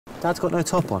Dad's got no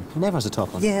top on. He never has a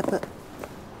top on. Yeah, but...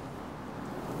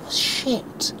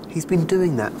 Shit. He's been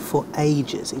doing that for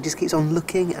ages. He just keeps on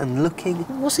looking and looking.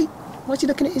 What's he... Why's he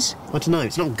looking at his... I don't know.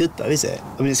 It's not good, though, is it?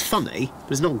 I mean, it's funny,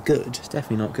 but it's not good. It's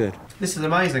definitely not good. This is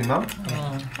amazing, Mum.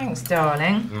 Oh, thanks,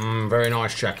 darling. Very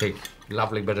nice, Jackie.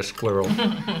 Lovely bit of squirrel.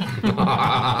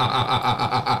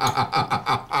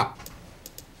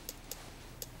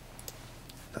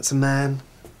 That's a man.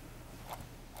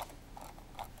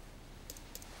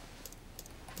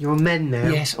 You're on men now.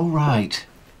 Yes, all right.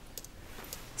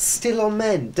 Still on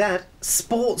men. Dad,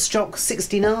 Sports Jock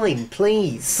 69,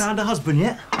 please. Found a husband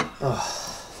yet?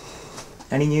 Oh.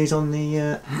 Any news on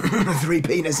the, 3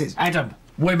 penises? Adam,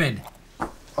 women.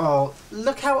 Oh,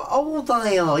 look how old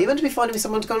they are. You're meant to be finding me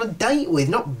someone to go on a date with,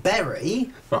 not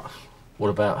bury. But what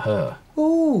about her?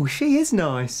 Oh, she is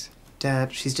nice.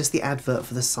 Dad, she's just the advert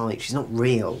for the site. She's not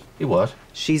real. You what?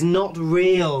 She's not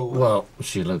real. Well,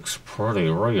 she looks pretty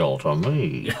real to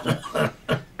me.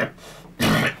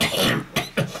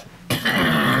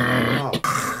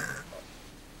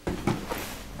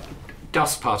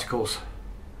 Dust particles.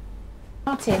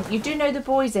 Martin, you do know the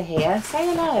boys are here. Say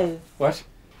hello. What?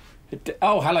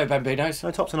 Oh, hello, Bambinos.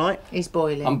 No top tonight? He's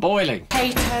boiling. I'm boiling.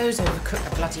 Potatoes, overcooked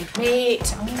the bloody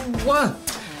meat. Oh, whoa.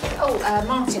 Oh,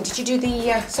 Martin, did you do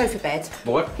the sofa bed?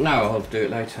 What? No, I'll do it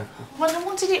later. Well, I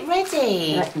wanted it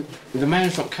ready. The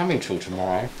man's not coming till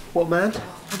tomorrow. What man?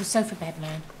 Oh, the sofa bed,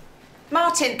 man.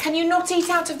 Martin, can you not eat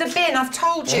out of the bin? I've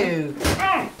told you.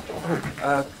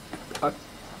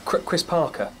 Chris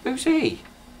Parker. Who's he?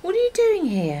 What are you doing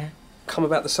here? Come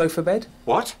about the sofa bed?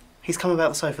 What? He's come about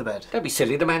the sofa bed. Don't be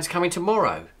silly, the man's coming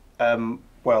tomorrow.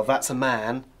 Well, that's a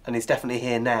man, and he's definitely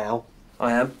here now.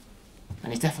 I am.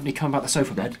 And he's definitely come about the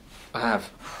sofa bed. I have.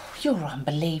 You're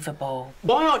unbelievable.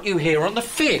 Why aren't you here on the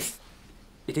 5th?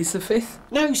 It is the 5th?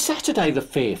 No, Saturday the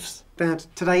 5th. Dad,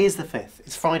 today is the 5th.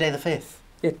 It's Friday the 5th.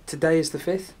 Yeah, today is the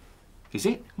 5th. Is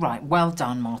it? Right, well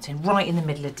done, Martin. Right in the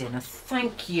middle of dinner.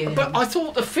 Thank you. But I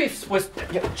thought the 5th was...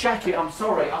 Jackie, I'm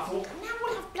sorry. I thought... Now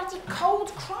we'll have bloody cold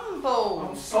crumble.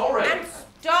 I'm sorry. And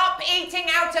stop eating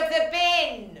out of the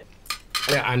bin.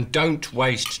 Yeah, and don't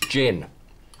waste gin.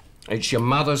 It's your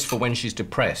mother's for when she's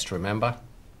depressed, remember?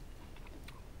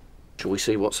 Shall we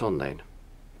see what's on then?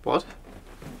 What?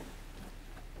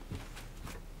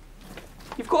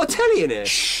 You've got a telly in here?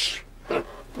 Shh.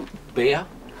 Beer?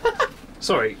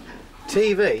 Sorry,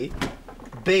 TV?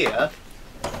 Beer?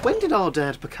 When did our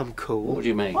dad become cool? What do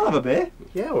you mean? I'll have a beer.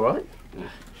 Yeah, all right.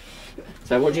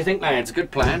 So what do you think, lads? A good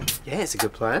plan? Yeah, it's a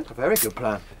good plan. A very good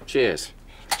plan. Cheers.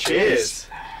 Cheers.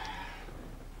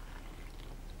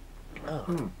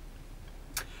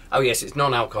 Oh, yes, it's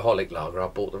non-alcoholic lager. I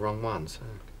bought the wrong one, so...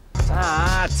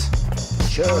 Dad!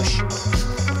 Shush!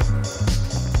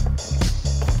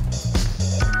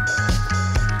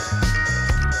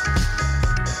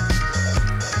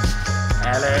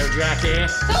 Hello, Jackie.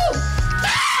 Oh!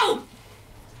 No!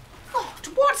 God,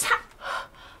 what's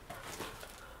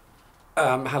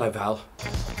Hello, Val.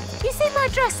 You seen my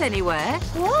dress anywhere?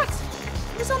 What?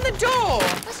 It's on the door.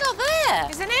 It's not there.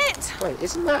 Isn't it? Wait,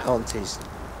 isn't that Auntie's?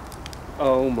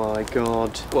 Oh, my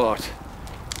God. What?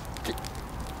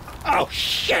 Oh,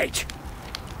 shit!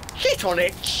 Shit on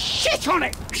it! Shit on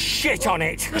it! Shit on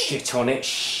it! Shit on it!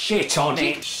 Shit on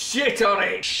it! Shit on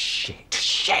it! Shit!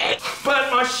 Shit!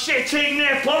 Burnt my shitty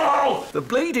nipple! The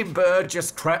bleeding bird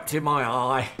just trapped in my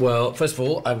eye. Well, first of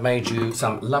all, I've made you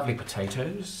some lovely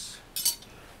potatoes.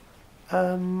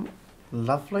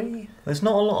 Lovely? There's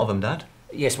not a lot of them, Dad.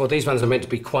 Yes, well, these ones are meant to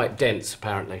be quite dense,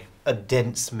 apparently. A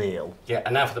dense meal. Yeah,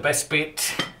 and now for the best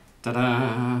bit.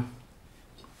 Ta-da!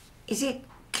 Is it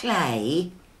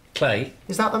clay? Clay?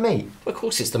 Is that the meat? Of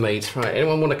course it's the meat. Right,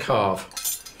 anyone want to carve?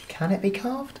 Can it be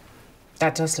carved?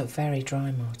 That does look very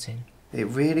dry, Martin. It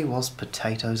really was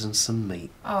potatoes and some meat.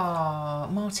 Oh,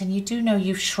 Martin, you do know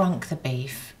you've shrunk the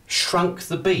beef. Shrunk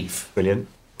the beef? Brilliant.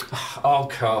 I'll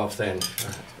carve then.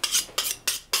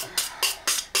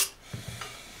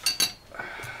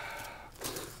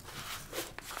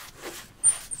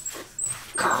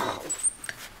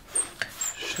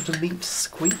 Should a meat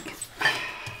squeak?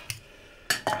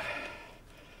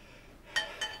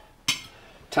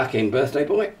 Tuck in, birthday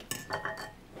boy.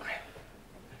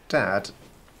 Dad,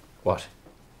 What?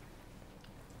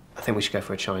 I think we should go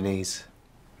for a Chinese.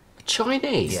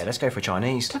 Chinese? Yeah, let's go for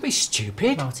Chinese. Don't be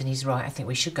stupid. Martin, he's right. I think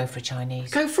we should go for a Chinese.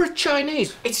 Go for a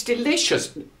Chinese. It's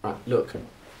delicious. Right, look.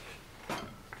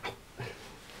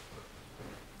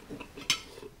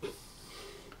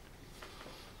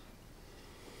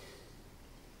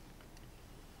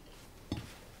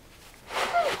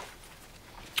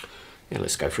 Yeah,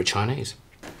 let's go for a Chinese.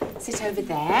 Sit over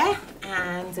there.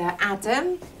 And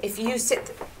Adam, if you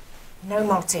sit... No,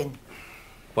 Martin.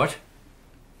 What?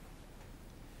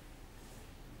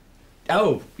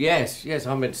 Oh, yes,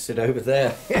 I'm meant to sit over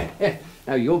there.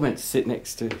 No, you're meant to sit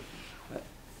next to...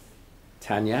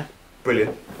 Tanya.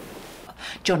 Brilliant.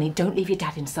 Johnny, don't leave your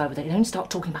dad inside with it. Don't start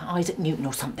talking about Isaac Newton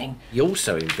or something. He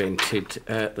also invented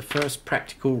the first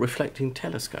practical reflecting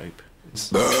telescope.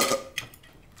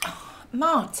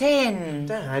 Martin!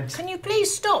 Dad. Can you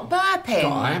please stop burping? Oh,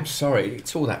 I am sorry.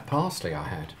 It's all that parsley I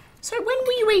had. So when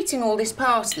were you eating all this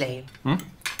parsley?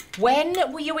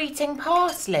 When were you eating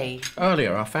parsley?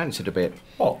 Earlier, I fancied a bit.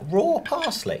 What, raw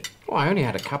parsley? Well, I only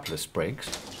had a couple of sprigs.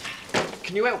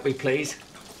 Can you help me, please?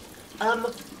 I'm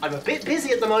a bit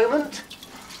busy at the moment.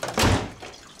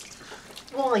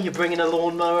 Why are you bringing a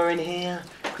lawnmower in here?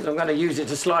 Because I'm going to use it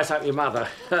to slice up your mother.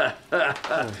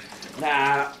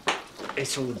 Nah,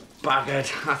 it's all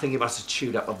buggered. I think it must have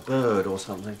chewed up a bird or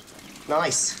something.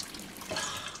 Nice.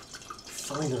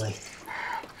 Finally.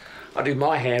 I do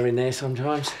my hair in there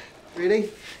sometimes. Really?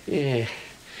 Yeah.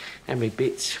 How many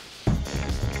bits?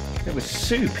 There was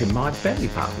soup in my belly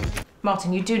button.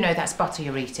 Martin, you do know that's butter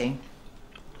you're eating.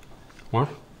 What?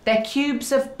 They're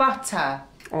cubes of butter.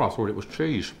 Oh, I thought it was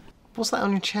cheese. What's that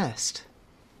on your chest?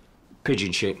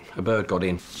 Pigeon shit. A bird got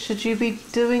in. Should you be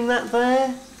doing that there?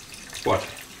 What?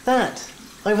 That.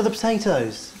 Over the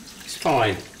potatoes. It's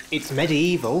fine. It's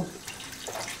medieval.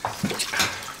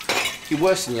 You're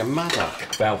worse than your mother.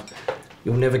 Val,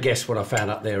 you'll never guess what I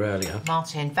found up there earlier.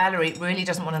 Martin, Valerie really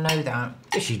doesn't want to know that.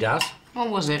 Yes, she does. What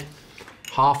was it?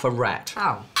 Half a rat.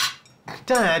 Oh.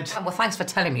 Dad. Well, thanks for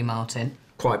telling me, Martin.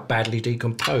 Quite badly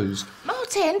decomposed.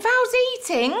 Martin, Val's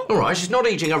eating. All right, she's not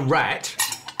eating a rat.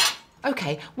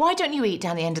 OK, why don't you eat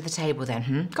down the end of the table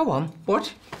then, Go on.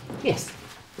 What? Yes.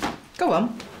 Go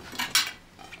on.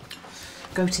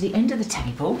 Go to the end of the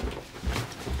table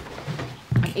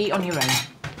and eat on your own.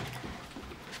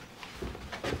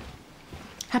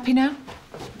 Happy now?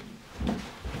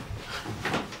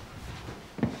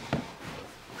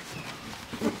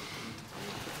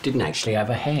 Didn't actually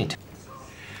have a head.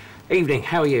 Evening,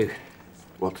 how are you?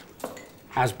 What?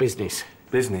 How's business?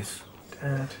 Business?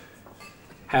 Dad.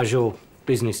 How's your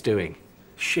business doing?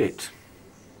 Shit.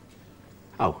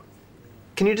 Oh.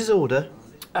 Can you just order?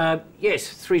 Yes,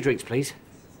 3 drinks, please.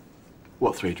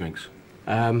 What 3 drinks?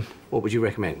 What would you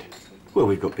recommend? Well,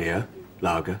 we've got beer,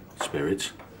 lager,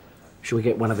 spirits. Shall we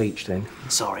get one of each then?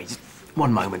 Sorry, just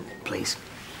one moment, please.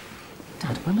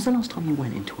 Dad, when was the last time you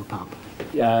went into a pub?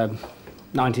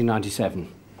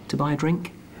 1997. To buy a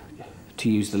drink? To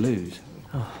use the loos.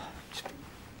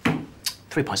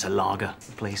 3 pints of lager,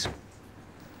 please.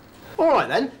 All right,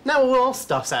 then. Now all our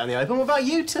stuff's out in the open. What about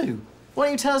you two? Why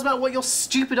don't you tell us about what your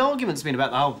stupid argument's been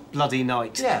about the whole bloody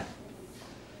night? Yeah.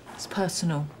 It's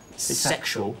personal. It's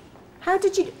sexual. How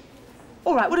did you...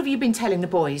 All right, what have you been telling the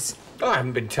boys? I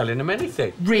haven't been telling them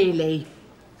anything. Really?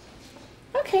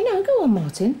 OK, now go on,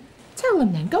 Martin. Tell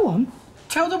them then, go on.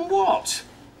 Tell them what?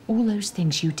 All those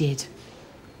things you did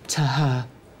to her.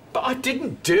 But I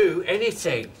didn't do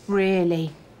anything.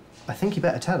 Really? I think you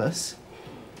better tell us.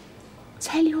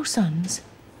 Tell your sons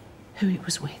who it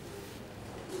was with.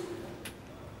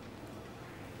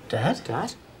 Dad?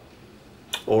 Dad?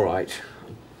 All right.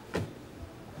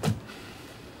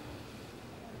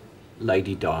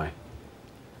 Lady Di.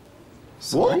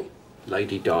 What?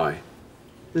 Lady Di.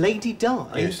 Lady Di?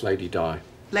 Yes, Lady Di.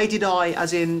 Lady Di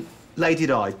as in Lady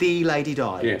Di, the Lady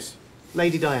Di? Yes.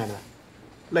 Lady Diana.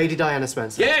 Lady Diana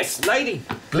Spencer. Yes, Lady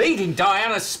Bleeding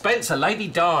Diana Spencer, Lady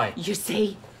Di. You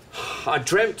see? I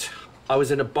dreamt I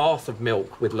was in a bath of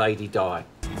milk with Lady Di.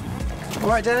 All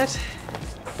right, Dad.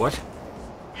 What?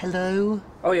 Hello.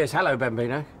 Oh, yes, hello,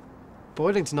 Bambino.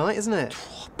 Boiling tonight, isn't it?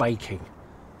 Baking.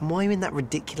 And why are you in that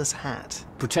ridiculous hat?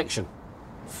 Protection.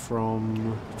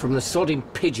 From the sodding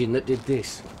pigeon that did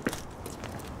this.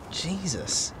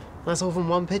 Jesus. That's all from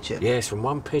one pigeon? Yes, from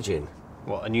one pigeon.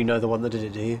 What, and you know the one that did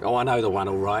it, do you? Oh, I know the one,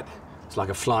 all right. It's like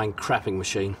a flying crapping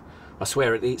machine. I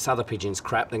swear it eats other pigeons'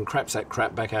 crap, then craps that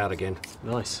crap back out again.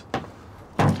 Nice.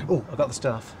 Oh, I got the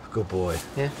stuff. Good boy.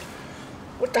 Yeah?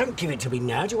 Well, don't give it to me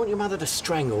now. Do you want your mother to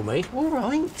strangle me? All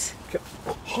right.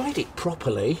 Hide it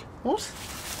properly. What?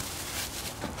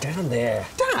 Down there.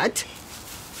 Dad?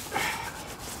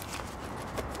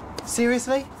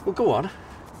 Seriously? Well, go on.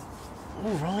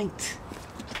 All right.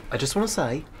 I just want to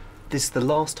say, this is the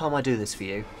last time I do this for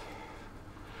you.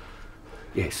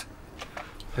 Yes.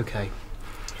 OK.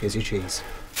 Here's your cheese.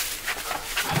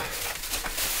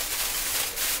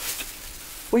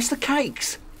 Where's the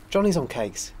cakes? Johnny's on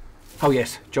cakes. Oh,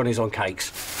 yes, Johnny's on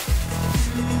cakes.